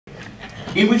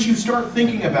in which you start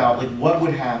thinking about like what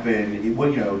would happen,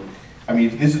 what, you know, I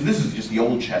mean, this is just the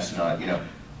old chestnut, you know,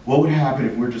 what would happen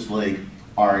if we're just like,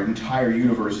 our entire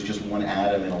universe is just one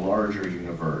atom in a larger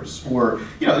universe? Or,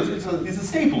 you know, it's a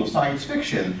staple of science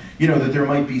fiction, you know, that there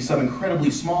might be some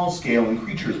incredibly small scale and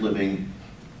creatures living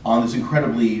on this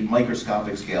incredibly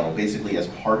microscopic scale, basically as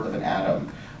part of an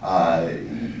atom.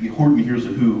 Horton Hears a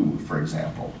Who, for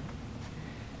example.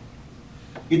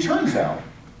 It turns out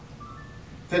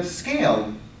that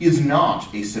scale is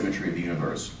not a symmetry of the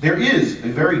universe. There is a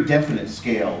very definite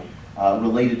scale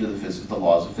related to the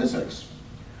laws of physics.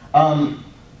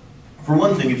 For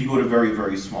one thing, if you go to very,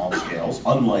 very small scales,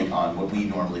 unlike on what we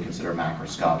normally consider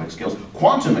macroscopic scales,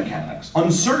 quantum mechanics,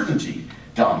 uncertainty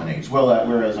dominates,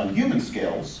 whereas on human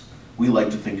scales, we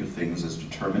like to think of things as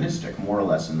deterministic, more or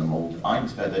less in the mold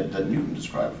that Newton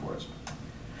described for us.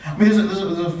 I mean, there's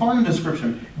a fun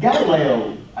description.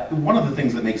 Galileo, one of the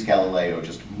things that makes Galileo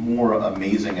just more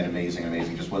amazing and amazing and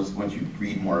amazing, just once you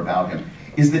read more about him,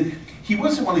 is that he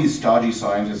wasn't one of these stodgy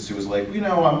scientists who was like, you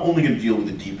know, I'm only going to deal with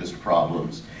the deepest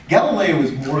problems. Galileo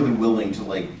was more than willing to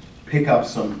like pick up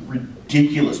some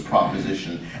ridiculous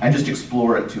proposition and just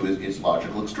explore it to its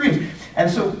logical extremes. And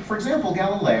so, for example,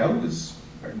 Galileo was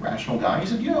a very rational guy. He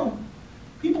said, you know,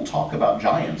 people talk about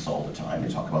giants all the time. They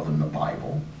talk about them in the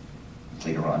Bible.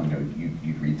 Later on, you know,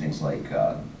 you'd read things like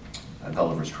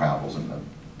Gulliver's Travels and the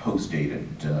post-dated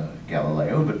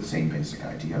Galileo, but the same basic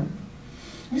idea. And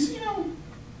he said, you know,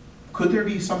 could there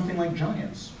be something like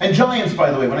giants? And giants,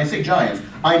 by the way, when I say giants,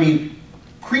 I mean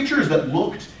creatures that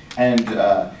looked and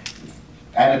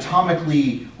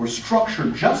anatomically were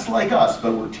structured just like us,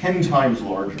 but were 10 times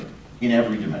larger in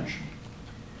every dimension.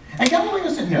 And Galileo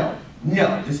said,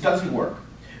 no, this doesn't work.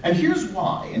 And here's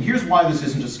why this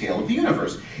isn't a scale of the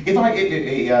universe.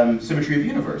 If symmetry of the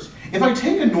universe. If I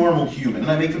take a normal human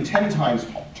and I make them 10 times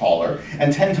taller,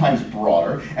 and 10 times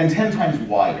broader, and 10 times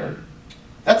wider,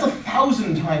 that's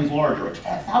 1,000 times larger,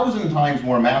 1,000 times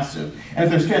more massive, and if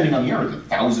they're standing on the earth,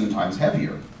 1,000 times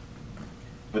heavier.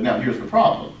 But now here's the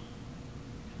problem.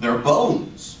 Their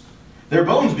bones. Their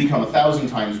bones become 1,000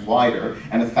 times wider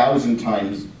and 1,000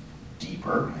 times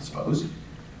deeper, I suppose,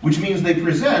 which means they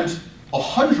present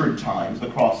 100 times the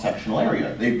cross-sectional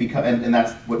area. They become, and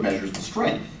that's what measures the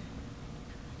strength.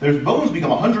 Their bones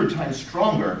become 100 times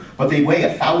stronger, but they weigh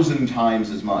 1,000 times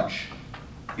as much.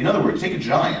 In other words, take a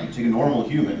giant, take a normal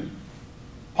human,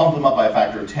 pump them up by a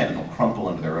factor of 10, and they'll crumple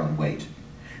under their own weight.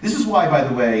 This is why, by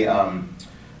the way,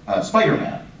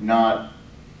 Spider-Man, not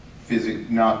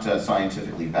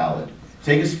scientifically valid.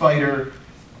 Take a spider,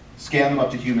 scan them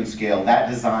up to human scale. That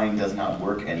design does not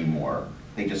work anymore.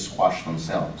 They just squash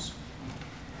themselves.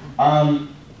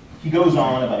 He goes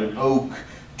on about an oak,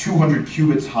 200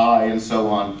 cubits high, and so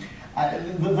on.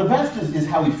 The best is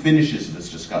how he finishes this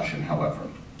discussion, however.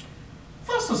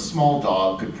 Thus, a small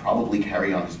dog could probably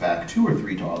carry on his back 2 or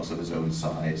 3 dogs of his own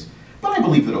size, but I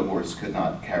believe that a horse could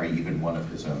not carry even one of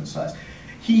his own size.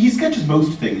 He sketches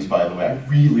most things, by the way. I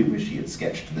really wish he had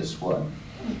sketched this one.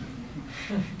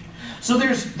 So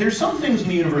there's some things in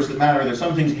the universe that matter, there's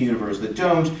some things in the universe that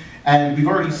don't, and we've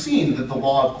already seen that the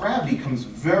law of gravity comes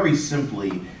very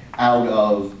simply out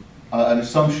of an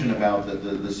assumption about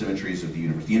the symmetries of the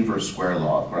universe, the inverse square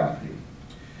law of gravity.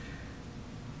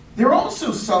 There are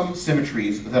also some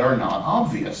symmetries that are not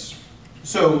obvious.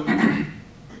 So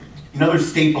another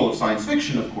staple of science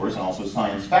fiction, of course, and also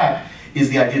science fact, is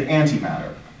the idea of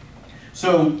antimatter.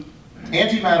 So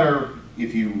antimatter,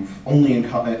 if you've only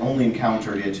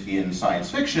encountered it in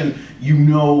science fiction, you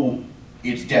know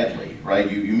it's deadly, right?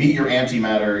 You meet your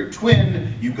antimatter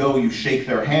twin, you go, you shake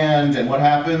their hand, and what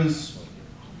happens?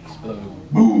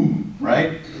 Boom,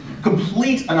 right?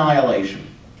 Complete annihilation.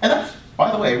 And that's,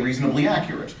 by the way, reasonably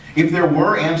accurate. If there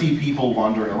were anti-people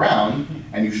wandering around,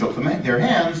 and you shook their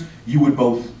hands, you would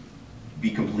both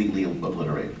be completely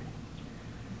obliterated.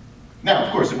 Now,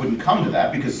 of course, it wouldn't come to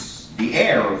that, because the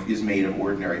air is made of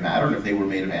ordinary matter, and if they were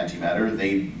made of antimatter,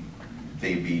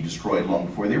 they'd be destroyed long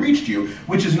before they reached you,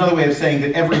 which is another way of saying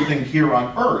that everything here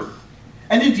on Earth,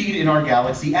 and indeed in our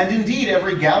galaxy, and indeed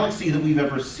every galaxy that we've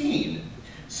ever seen,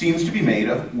 seems to be made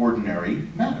of ordinary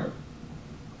matter.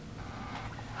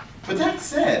 But that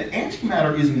said,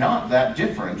 antimatter is not that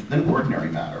different than ordinary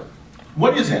matter.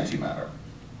 What is antimatter?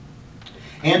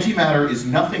 Antimatter is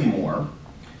nothing more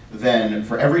than,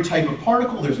 for every type of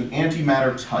particle, there's an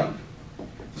antimatter type.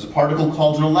 There's a particle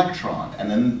called an electron, and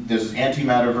then there's this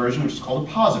antimatter version, which is called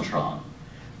a positron.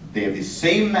 They have the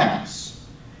same mass,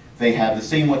 they have the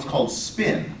same what's called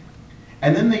spin,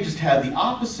 and then they just have the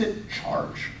opposite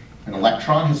charge. An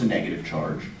electron has a negative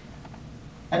charge,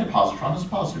 and a positron has a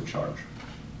positive charge.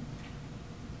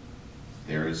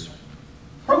 There's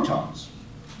protons.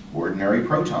 ordinary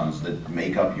protons that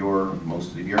make up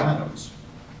most of your atoms.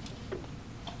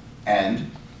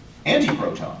 And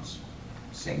antiprotons,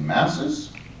 same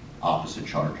masses, opposite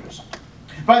charges.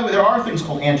 By the way, there are things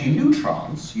called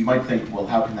antineutrons. You might think, well,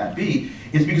 how can that be?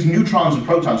 It's because neutrons and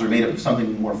protons are made up of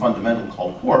something more fundamental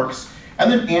called quarks,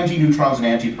 and then antineutrons and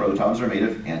antiprotons are made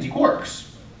of antiquarks.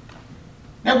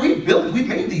 Now, we've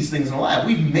made these things in the lab.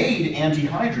 We've made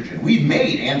antihydrogen. We've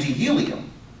made antihelium.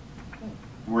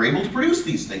 We're able to produce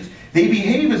these things. They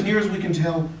behave, as near as we can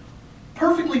tell,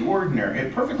 perfectly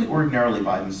ordinarily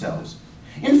by themselves.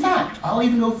 In fact, I'll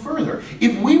even go further.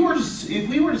 If we were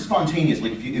to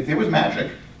spontaneously, if there was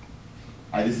magic,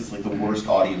 this is like the worst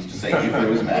audience to say if there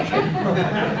was magic.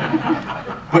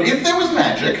 But if there was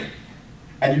magic,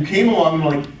 and you came along and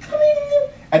like,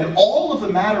 and all of the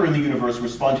matter in the universe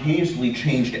was spontaneously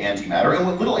changed to antimatter, and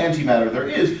what little antimatter there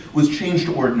is was changed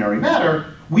to ordinary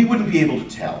matter, we wouldn't be able to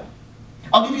tell.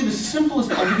 I'll give you the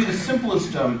simplest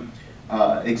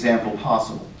example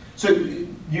possible. So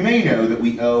you may know that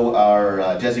we owe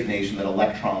our designation that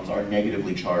electrons are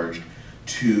negatively charged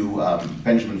to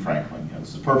Benjamin Franklin. This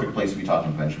is a perfect place to be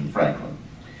talking to Benjamin Franklin.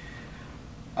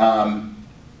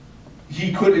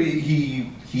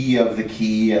 He of the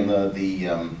key and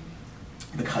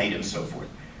the kite and so forth.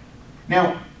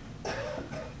 Now,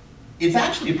 it's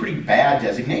actually a pretty bad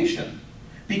designation,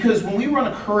 because when we run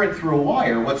a current through a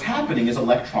wire, what's happening is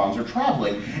electrons are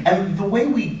traveling, and the way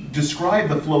we describe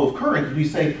the flow of current is we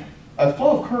say a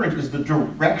flow of current is the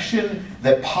direction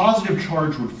that positive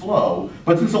charge would flow,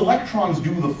 but since electrons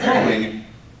do the flowing,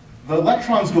 the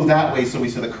electrons go that way, so we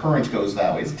say the current goes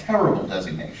that way. It's a terrible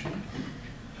designation.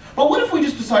 But what if we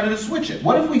just decided to switch it?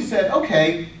 What if we said,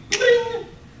 okay, bing,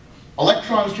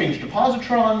 electrons change to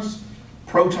positrons,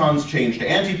 protons change to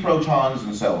antiprotons,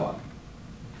 and so on?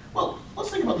 Well, let's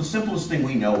think about the simplest thing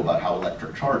we know about how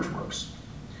electric charge works.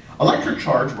 Electric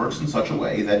charge works in such a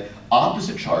way that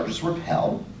opposite charges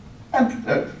repel, and,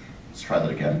 let's try that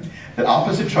again, that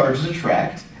opposite charges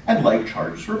attract, and like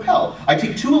charges repel. I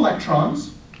take two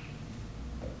electrons,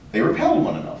 they repel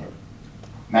one another.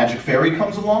 Magic Fairy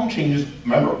comes along, changes,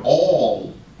 remember,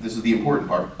 this is the important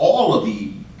part, all of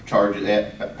the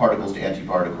particles to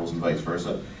antiparticles and vice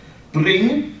versa.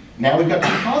 Bring, now we've got two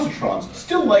positrons,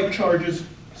 still like charges,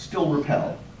 still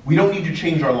repel. We don't need to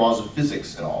change our laws of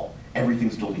physics at all. Everything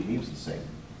still behaves the same.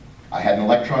 I had an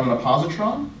electron and a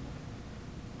positron,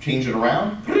 change it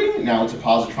around, bring, now it's a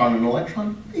positron and an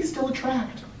electron, they still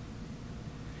attract.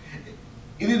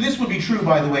 This would be true,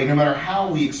 by the way, no matter how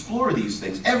we explore these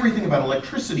things. Everything about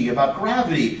electricity, about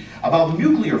gravity, about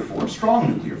nuclear force, strong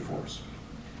nuclear force.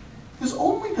 There's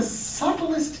only the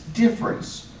subtlest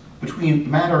difference between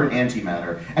matter and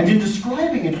antimatter, and in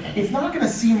describing it, it's not going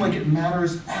to seem like it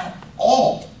matters at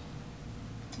all.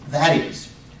 That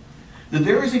is, that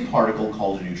there is a particle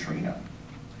called a neutrino.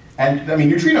 And, I mean,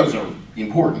 neutrinos are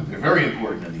important. They're very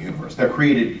important in the universe. They're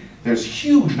created, there's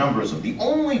huge numbers of them. The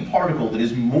only particle that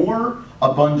is more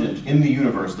abundant in the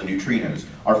universe than neutrinos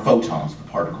are photons, the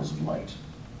particles of light.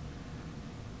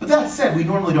 But that said, we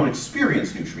normally don't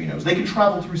experience neutrinos. They can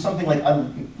travel through something like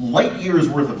a light year's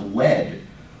worth of lead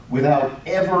without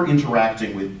ever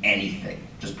interacting with anything,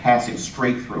 just passing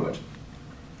straight through it.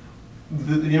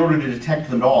 In order to detect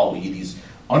them at all, we need these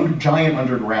giant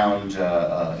underground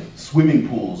swimming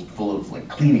pools full of like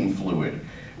cleaning fluid.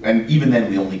 And even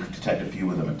then, we only could detect a few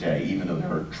of them a day, even though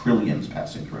there are trillions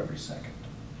passing through every second.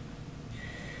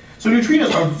 So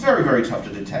neutrinos are very, very tough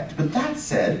to detect. But that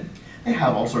said, they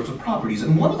have all sorts of properties.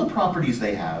 And one of the properties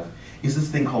they have is this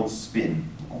thing called spin.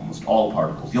 Almost all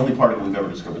particles. The only particle we've ever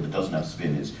discovered that doesn't have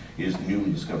spin is the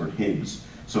newly discovered Higgs.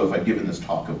 So if I'd given this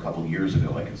talk a couple years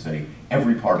ago, I could say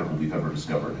every particle we've ever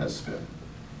discovered has spin.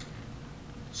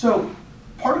 So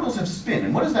particles have spin,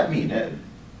 and what does that mean?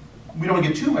 We don't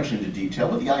get too much into detail,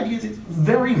 but the idea is it's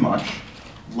very much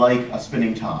like a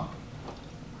spinning top.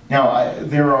 Now,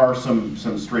 there are some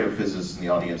straight-up physicists in the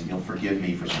audience, and you'll forgive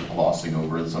me for sort of glossing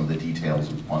over some of the details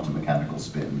of quantum mechanical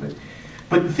spin,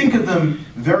 but think of them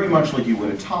very much like you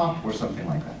would a top or something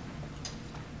like that.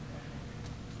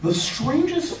 The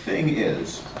strangest thing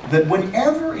is that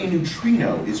whenever a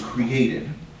neutrino is created,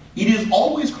 it is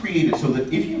always created so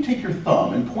that if you take your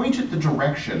thumb and point it the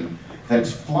direction that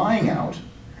it's flying out,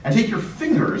 and take your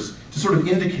fingers to sort of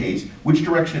indicate which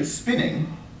direction it's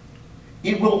spinning,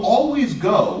 it will always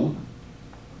go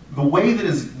the way that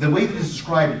is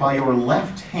described by your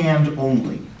left hand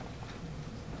only.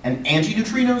 And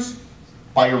antineutrinos,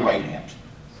 by your right hand.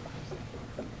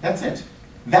 That's it.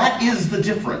 That is the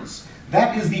difference.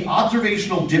 That is the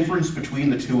observational difference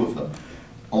between the two of them.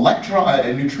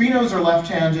 Neutrinos are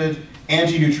left-handed,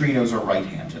 antineutrinos are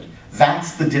right-handed.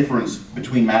 That's the difference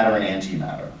between matter and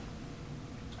antimatter.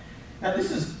 Now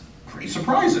this is pretty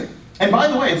surprising. And by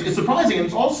the way, it's surprising, and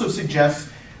it also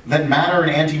suggests that matter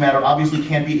and antimatter obviously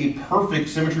can't be a perfect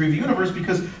symmetry of the universe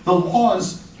because the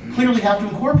laws clearly have to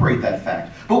incorporate that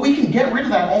fact. But we can get rid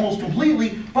of that almost completely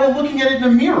by looking at it in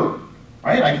a mirror,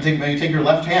 right? I can take your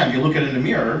left hand, you look at it in a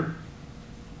mirror,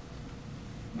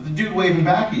 the dude waving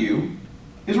back at you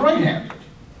is right-handed,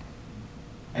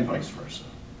 and vice versa.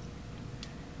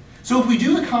 So if we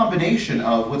do the combination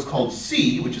of what's called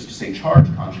C, which is to say charge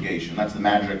conjugation, that's the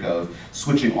magic of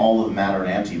switching all of the matter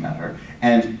and antimatter,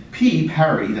 and P,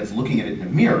 parity, that's looking at it in a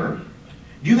mirror,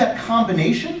 do that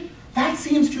combination, that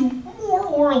seems to more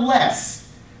or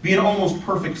less be an almost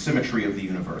perfect symmetry of the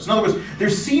universe. In other words,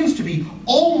 there seems to be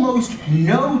almost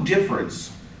no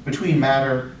difference between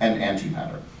matter and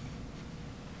antimatter.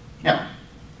 Now,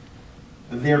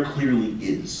 there clearly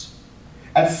is.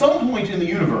 At some point in the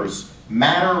universe,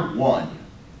 matter won.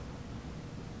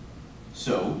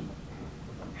 So,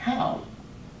 how?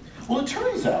 Well, it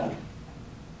turns out,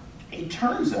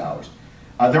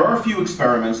 there are a few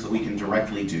experiments that we can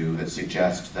directly do that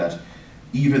suggest that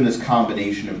even this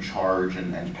combination of charge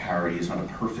and parity is not a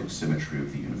perfect symmetry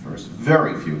of the universe.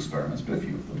 Very few experiments, but a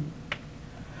few of them.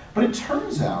 But it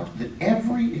turns out that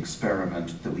every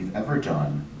experiment that we've ever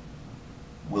done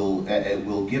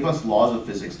will give us laws of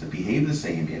physics that behave the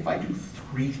same if I do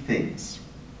three things.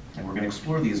 And we're going to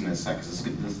explore these in a second.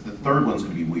 The third one's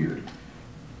going to be weird.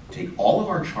 Take all of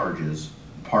our charges,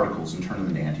 particles, and turn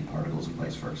them into antiparticles and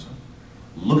vice versa.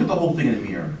 Look at the whole thing in a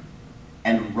mirror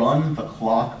and run the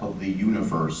clock of the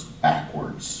universe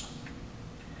backwards.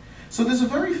 So there's a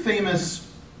very famous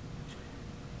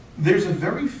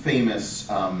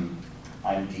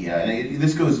idea, and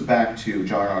this goes back to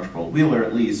John Archibald Wheeler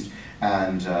at least,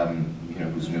 and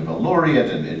who's a Nobel laureate,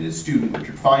 and his student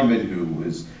Richard Feynman, who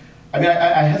is, I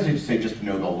hesitate to say just a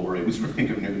Nobel laureate. We sort of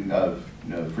think of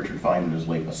Richard Feynman as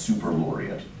like a super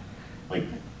laureate, like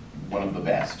one of the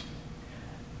best.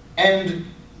 And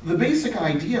the basic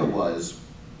idea was,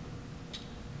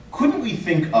 couldn't we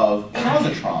think of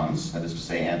positrons, that is to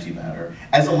say antimatter,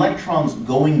 as electrons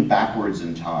going backwards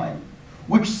in time?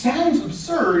 Which sounds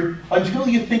absurd until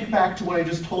you think back to what I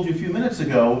just told you a few minutes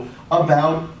ago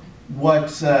about what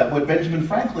Benjamin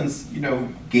Franklin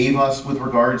gave us with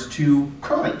regards to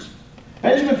current.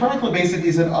 Benjamin Franklin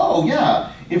basically said, oh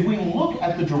yeah, if we look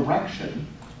at the direction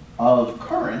of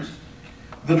current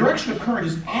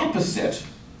is opposite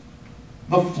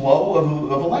the flow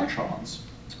of electrons.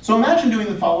 So imagine doing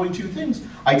the following two things.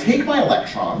 I take my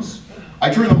electrons, I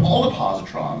turn them all to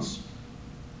positrons,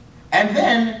 and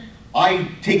then I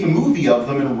take the movie of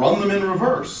them and run them in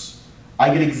reverse.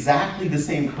 I get exactly the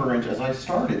same current as I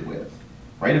started with,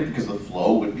 right? Because the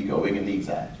flow would be going in the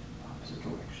exact opposite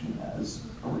direction as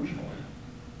originally.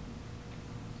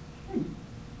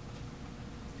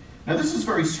 Now this is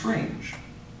very strange.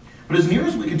 But as near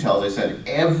as we can tell, as I said,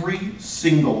 every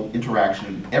single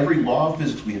interaction, every law of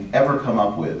physics we have ever come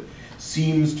up with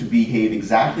seems to behave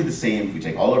exactly the same if we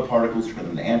take all our particles, turn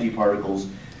them into antiparticles,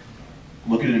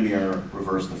 look at it in a mirror,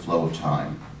 reverse the flow of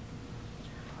time.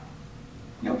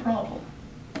 No problem.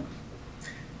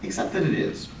 Except that it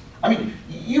is. I mean,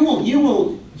 you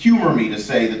will humor me to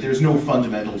say that there's no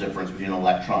fundamental difference between an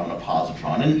electron and a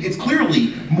positron, and it's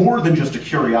clearly more than just a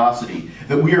curiosity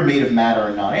that we are made of matter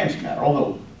and not antimatter,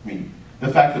 although I mean, the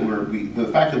fact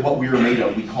that what we are made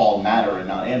of we call matter and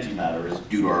not antimatter is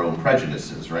due to our own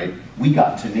prejudices, right? We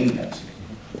got to name it.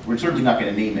 We're certainly not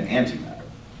going to name it antimatter.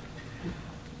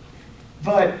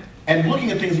 And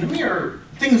looking at things in a mirror,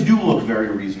 things do look very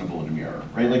reasonable in a mirror,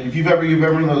 right? Like if you've ever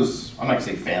in those, I'm not going to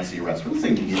say fancy restaurants,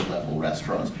 let's say mid-level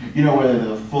restaurants, where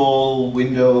the full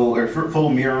window or full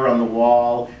mirror on the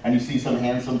wall, and you see some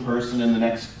handsome person in the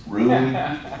next room,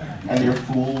 and they're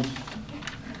fooled.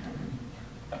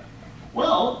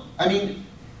 Well, I mean,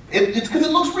 it's because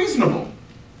it looks reasonable.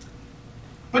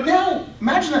 But now,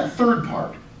 imagine that third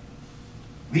part,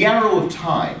 the arrow of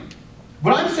time.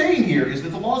 What I'm saying here is that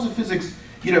the laws of physics,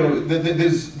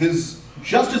 there's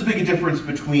just as big a difference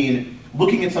between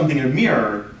looking at something in a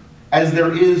mirror as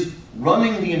there is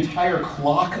running the entire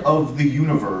clock of the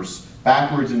universe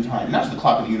backwards in time. Not just the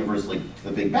clock of the universe like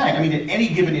the Big Bang, I mean at any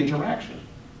given interaction.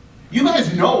 You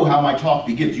guys know how my talk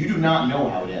begins, you do not know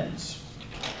how it ends.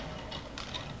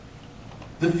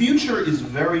 The future is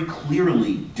very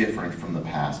clearly different from the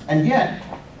past, and yet,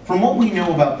 from what we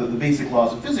know about the basic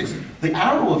laws of physics, the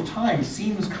arrow of time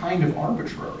seems kind of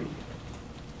arbitrary.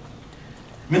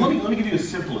 I mean, let me give you a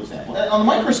simple example. On the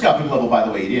microscopic level, by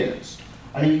the way, it is.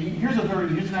 I mean, here's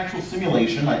an actual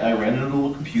simulation. I ran it in a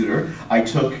little computer. I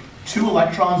took two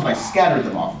electrons and I scattered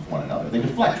them off of one another. They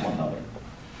deflect one another.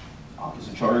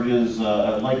 Opposite charges,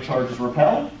 like charges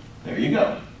repel. There you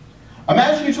go.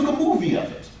 Imagine you took a movie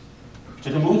of it.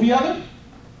 Took a movie of it,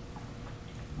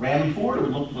 ran them forward, it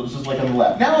would look just like on the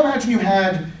left. Now imagine you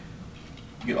had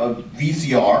a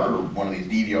VCR, or one of these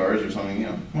DVRs or something,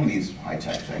 one of these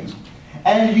high-tech things,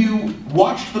 and you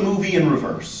watched the movie in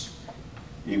reverse.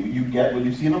 You get what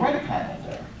you see in the right panel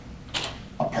there.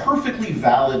 A perfectly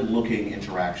valid-looking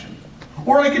interaction.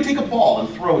 Or I could take a ball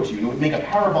and throw it to you, and it would make a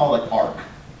parabolic arc.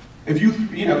 If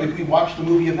if we watched the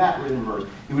movie of that in reverse,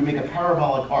 it would make a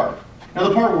parabolic arc. Now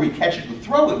the part where we catch it and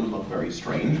throw it would look very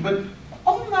strange, but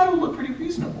other than that it would look pretty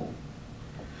reasonable.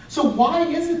 So why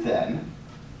is it then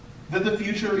that the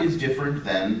future is different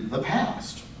than the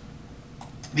past?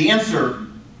 The answer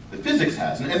that physics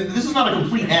has, and this is not a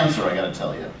complete answer, I gotta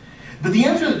tell you, but the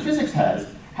answer that physics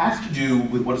has to do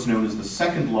with what is known as the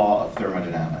second law of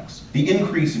thermodynamics, the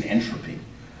increase in entropy.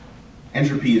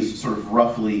 Entropy is sort of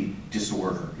roughly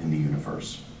disorder in the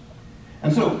universe.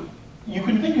 And so you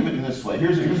can think of it in this way.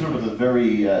 Here's sort of a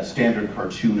very standard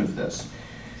cartoon of this.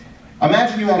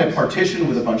 Imagine you had a partition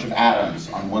with a bunch of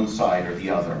atoms on one side or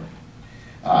the other.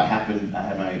 I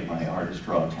had my artist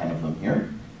draw 10 of them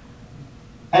here.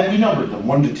 And we numbered them,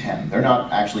 1 to 10. They're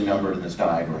not actually numbered in this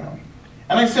diagram.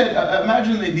 And I said,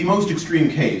 imagine the most extreme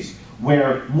case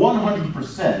where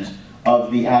 100%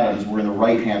 of the atoms were in the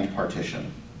right-hand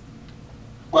partition.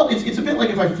 Well, it's a bit like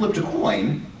if I flipped a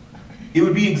coin, it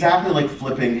would be exactly like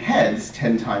flipping heads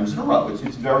 10 times in a row. It's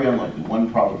very unlikely,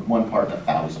 one part in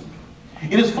 1,000.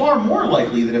 It is far more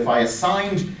likely that if I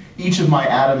assigned each of my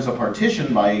atoms a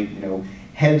partition by,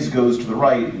 heads goes to the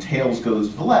right and tails goes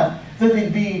to the left, that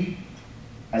they'd be,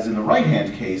 as in the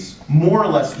right-hand case, more or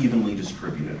less evenly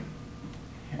distributed.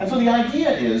 And so the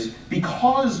idea is,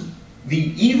 because the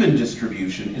even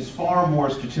distribution is far more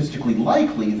statistically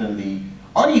likely than the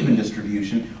uneven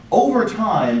distribution, over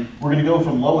time, we're going to go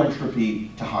from low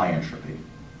entropy to high entropy.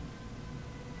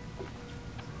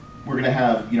 We're going to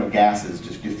have, gases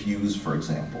just diffuse, for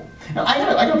example. Now, I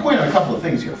got to point out a couple of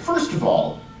things here. First of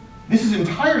all, this is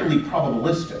entirely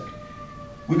probabilistic.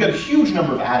 We've got a huge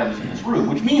number of atoms in this room,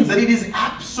 which means that it is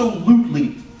absolutely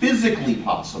physically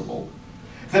possible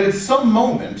that at some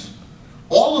moment,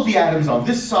 all of the atoms on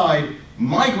this side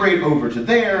migrate over to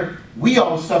there, we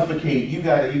all suffocate, you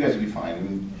guys would be fine. I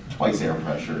mean, twice air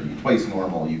pressure, twice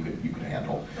normal you could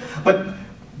handle. But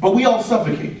we all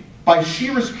suffocate. By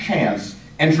sheerest chance,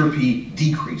 entropy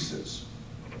decreases.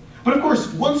 But of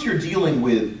course, once you're dealing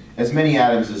with as many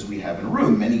atoms as we have in a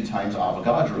room, many times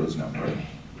Avogadro's number,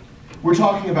 we're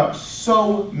talking about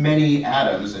so many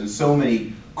atoms and so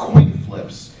many coin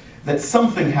flips that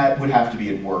something would have to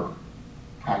be at work,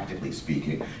 practically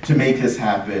speaking, to make this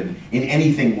happen in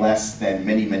anything less than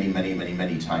many, many, many, many,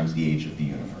 many times the age of the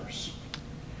universe.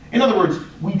 In other words,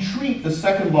 we treat the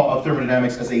second law of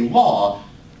thermodynamics as a law,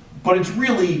 but it's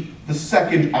really the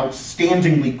second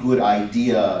outstandingly good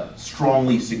idea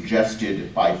strongly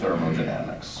suggested by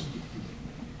thermodynamics.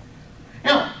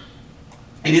 Now,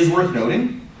 it is worth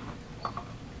noting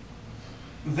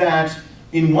that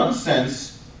in one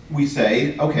sense, we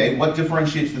say, okay, what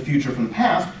differentiates the future from the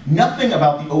past? Nothing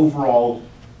about the overall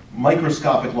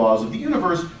microscopic laws of the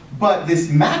universe, but this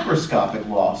macroscopic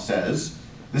law says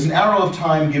there's an arrow of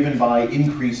time given by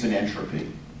increase in entropy.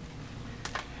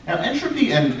 Now,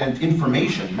 entropy and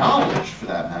information, knowledge for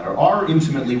that matter, are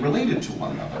intimately related to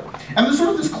one another. And there's sort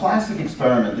of this classic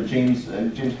experiment that James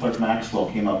Clerk Maxwell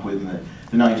came up with in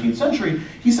the 19th century.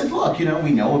 He said, look,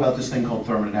 we know about this thing called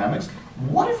thermodynamics.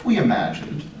 What if we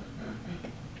imagined,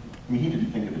 I mean, he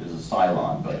didn't think of it as a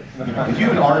Cylon, but if you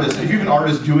have an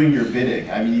artist doing your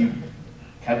bidding, I mean,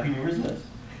 how can you resist?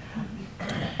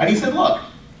 And he said, look,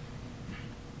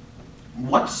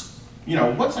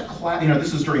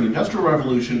 this is during the Industrial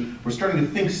Revolution. We're starting to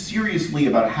think seriously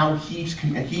about how heat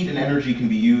and energy can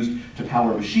be used to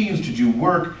power machines, to do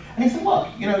work. And he said, look,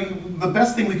 the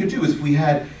best thing we could do is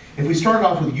if we started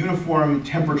off with uniform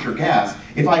temperature gas,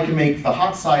 if I can make the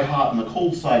hot side hot and the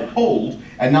cold side cold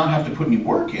and not have to put any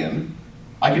work in,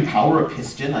 I can power a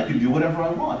piston, I can do whatever I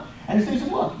want. And he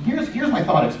said, look, here's my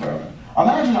thought experiment.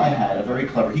 Imagine I had a very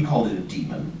clever, he called it a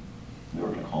demon. We were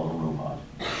going to call it a robot.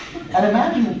 And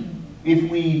imagine if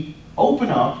we open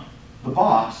up the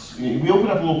box, we open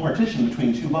up a little partition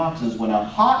between two boxes when a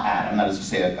hot atom, that is to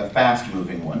say a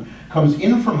fast-moving one, comes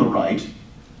in from the right,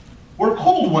 or a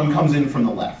cold one comes in from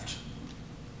the left.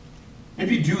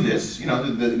 If you do this,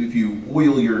 if you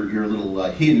oil your little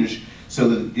hinge so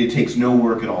that it takes no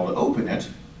work at all to open it,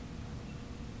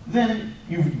 then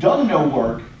you've done no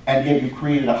work, and yet you've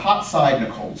created a hot side and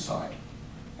a cold side.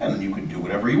 And then you can do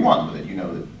whatever you want with it. You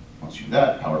know that once you do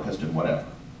that, power piston, whatever.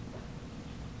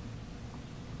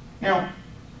 Now,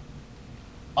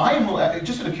 I am,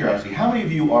 just out of curiosity, how many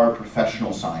of you are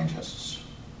professional scientists?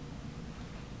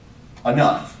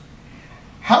 Enough.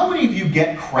 How many of you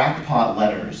get crackpot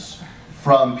letters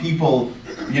from people,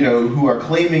 you know, who are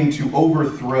claiming to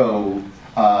overthrow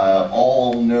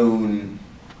all known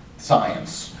science?